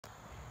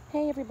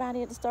Hey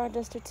everybody, it's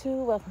Starduster 2.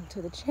 Welcome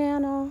to the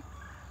channel.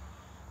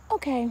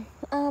 Okay,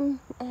 I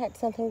had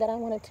something that I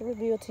wanted to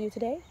reveal to you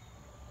today.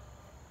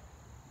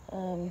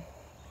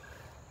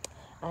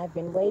 I've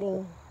been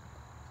waiting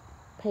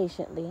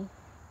patiently.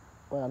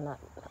 Well,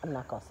 I'm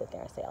not gonna sit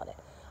there and say all that.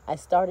 I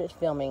started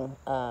filming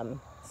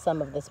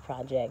some of this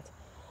project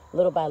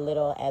little by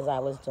little as I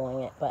was doing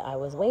it, but I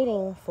was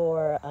waiting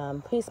for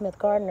P. Smith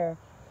Gardner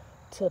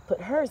to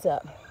put hers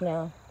up.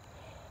 Now,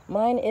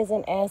 mine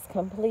isn't as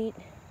complete.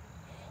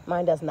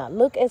 Mine does not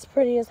look as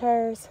pretty as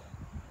hers,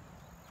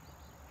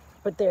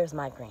 but there's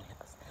my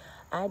greenhouse.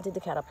 I did the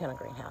cattle panel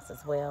greenhouse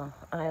as well.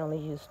 I only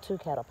used 2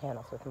 cattle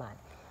panels with mine.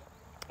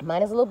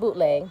 Mine is a little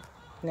bootleg.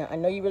 Now, I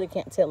know you really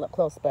can't tell up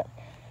close, but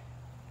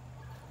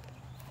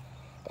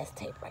that's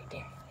tape right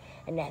there.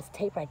 And that's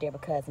tape right there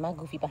because my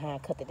goofy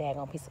behind cut the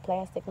daggone piece of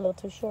plastic a little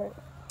too short.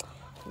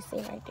 You see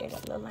right there,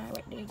 that little line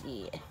right there?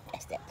 Yeah,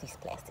 that's that piece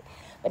of plastic.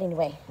 But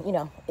anyway, you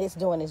know, it's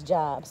doing its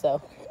job,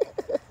 so.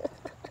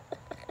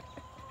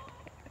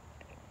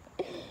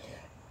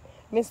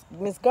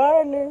 Miss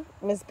Gardner,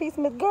 Miss P.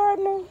 Smith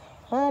Gardner,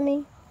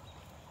 honey,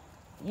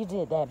 you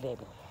did that,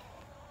 baby.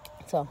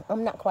 So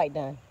I'm not quite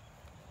done.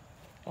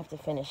 I have to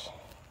finish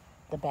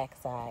the back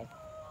side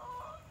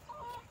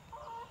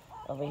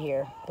over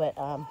here, but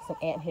some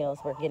anthills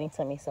were getting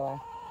to me, so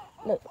I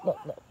look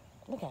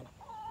at them.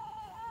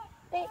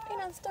 They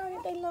done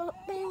started their little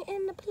thing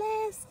in the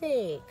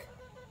plastic.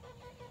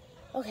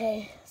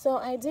 Okay, so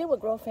I did what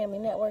Grow Family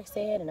Network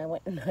said, and I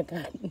went and I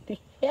got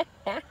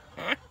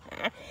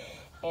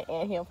an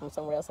anthill from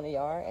somewhere else in the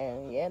yard,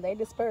 and yeah, they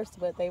dispersed,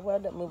 but they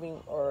wound up moving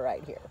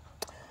right here.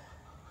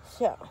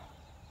 So,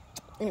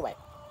 anyway,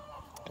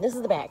 this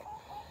is the back.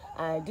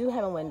 I do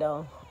have a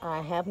window.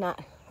 I have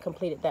not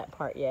completed that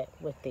part yet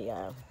with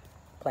the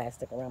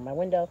plastic around my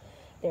window.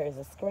 There is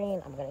a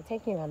screen. I'm going to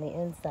take you on the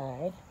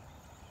inside.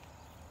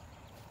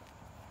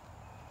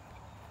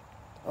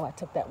 Oh, I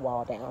took that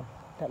wall down,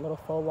 that little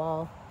faux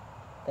wall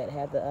that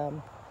had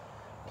the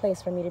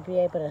place for me to be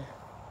able to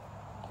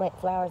plant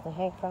flowers and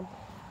hang from.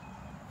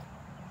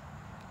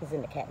 Is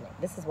in the catnip.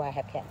 This is why I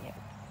have catnip.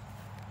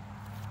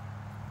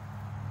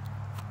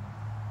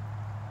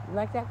 You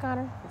like that,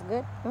 Connor? It's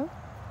good?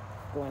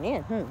 Going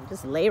in.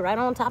 Just lay right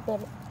on top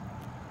of it.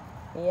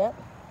 Yep.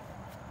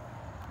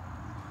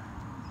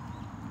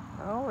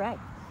 All right.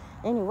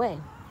 Anyway,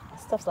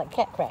 stuff's like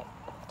cat crack.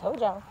 Told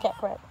y'all, cat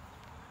crack.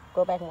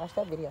 Go back and watch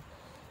that video.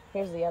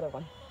 Here's the other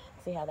one.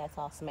 See how that's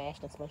all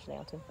smashed and smushed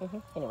down too?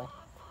 Anyway,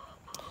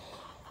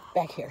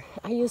 back here.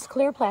 I use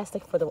clear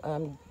plastic for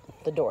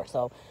the door,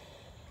 so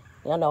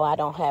y'all know I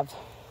don't have,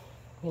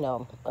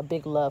 a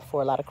big love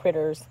for a lot of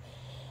critters.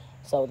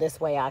 So this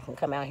way I can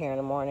come out here in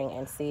the morning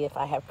and see if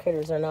I have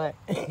critters or not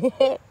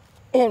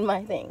in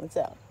my thing.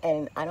 So,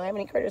 and I don't have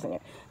any critters in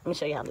here. Let me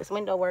show you how this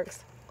window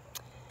works.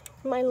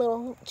 My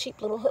little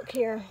cheap little hook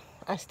here.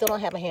 I still don't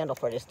have a handle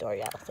for this door,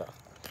 y'all. So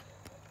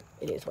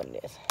it is what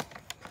it is.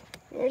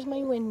 Here's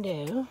my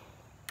window.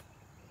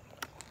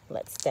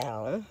 Let's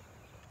down.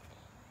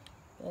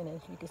 And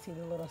as you can see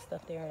the little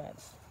stuff there,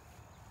 that's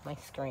my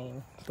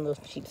screen. It's a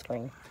little cheap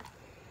screen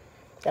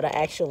that I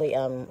actually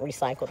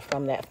recycled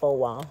from that faux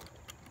wall.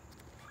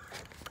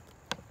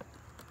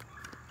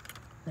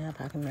 Now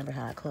if I can remember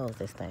how I close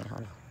this thing,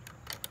 hold on.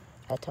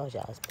 I told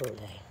y'all it's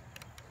bootleg.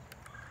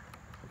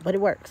 But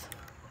it works.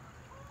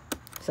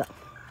 So,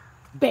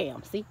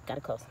 bam, see, got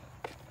it close.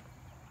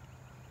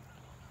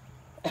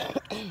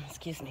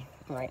 Excuse me.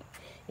 All right,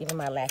 even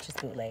my latch is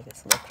bootleg,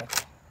 it's a little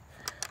tricky.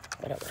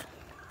 Whatever.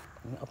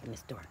 Let me open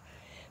this door.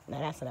 Now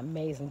that's an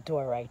amazing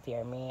door right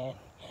there, man.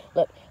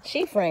 Look,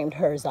 she framed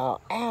hers all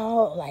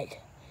out.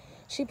 Like,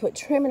 she put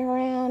trimming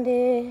around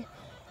it.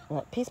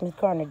 Look, P. Smith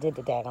Gardner did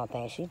the daggone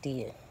thing. She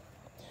did.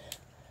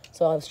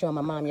 So I was showing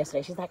my mom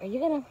yesterday. She's like, are you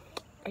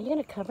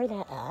gonna cover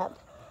that up?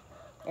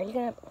 Are you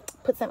gonna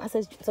put some? I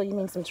said, so you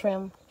mean some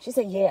trim? She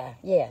said, yeah.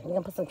 You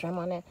gonna put some trim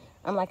on that?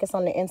 I'm like, it's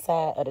on the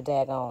inside of the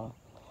daggone.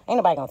 Ain't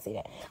nobody gonna see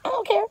that. I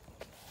don't care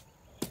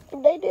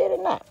if they did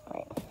or not. All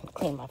right,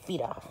 clean my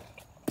feet off.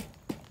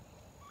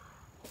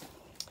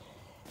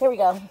 Here we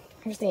go.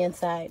 Here's the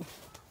inside.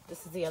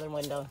 This is the other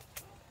window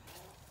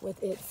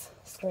with its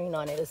screen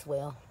on it as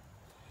well.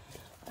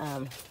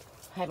 I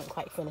haven't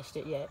quite finished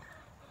it yet.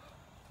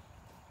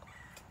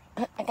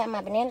 I got my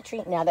banana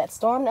tree. Now that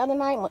storm the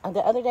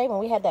other day when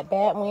we had that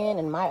bad wind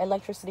and my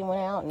electricity went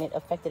out and it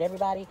affected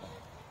everybody,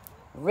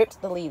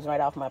 ripped the leaves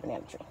right off my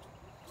banana tree.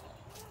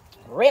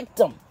 Ripped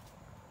them.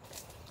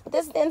 But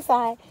this is the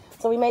inside.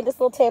 So we made this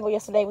little table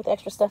yesterday with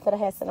extra stuff that I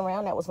had sitting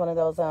around. That was one of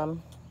those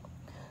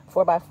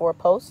 4x4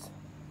 posts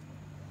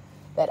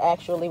that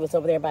actually was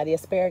over there by the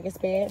asparagus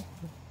bed.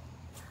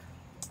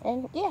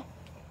 And yeah,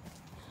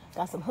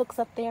 got some hooks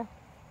up there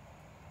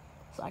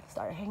so I can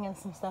start hanging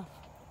some stuff.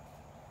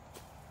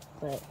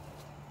 But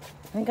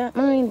I got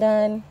mine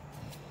done.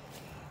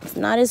 It's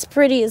not as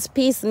pretty as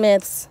P.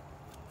 Smith's,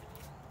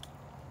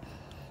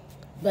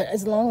 but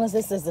as long as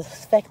this is as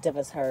effective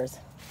as hers,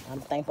 I'm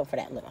thankful for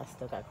that. Look, I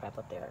still got crap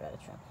up there I gotta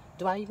trim.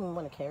 Do I even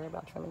want to care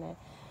about trimming that?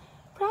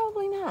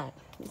 Probably not.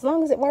 As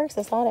long as it works,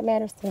 that's all that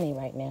matters to me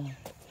right now.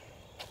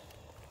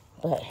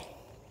 But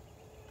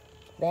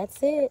that's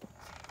it.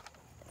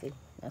 See,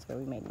 that's where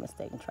we made the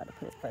mistake and tried to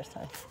put it first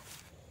time.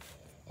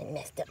 And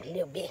messed up a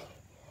little bit.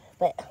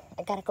 But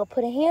I gotta go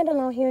put a handle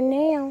on here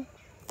now.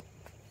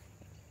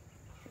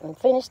 And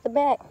finish the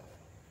back.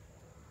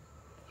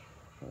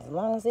 As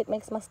long as it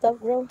makes my stuff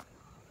grow,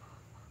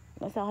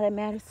 that's all that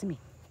matters to me.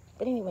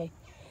 But anyway,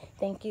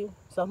 thank you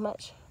so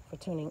much for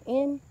tuning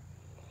in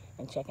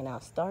and checking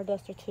out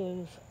Starduster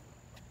 2's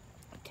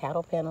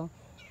Cattle Panel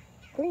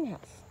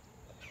Greenhouse.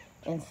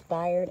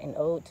 Inspired and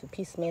ode to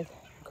P. Smith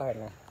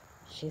Gardner.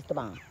 She's the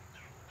bomb.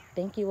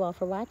 Thank you all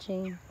for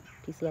watching.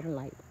 Peace, love, and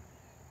light.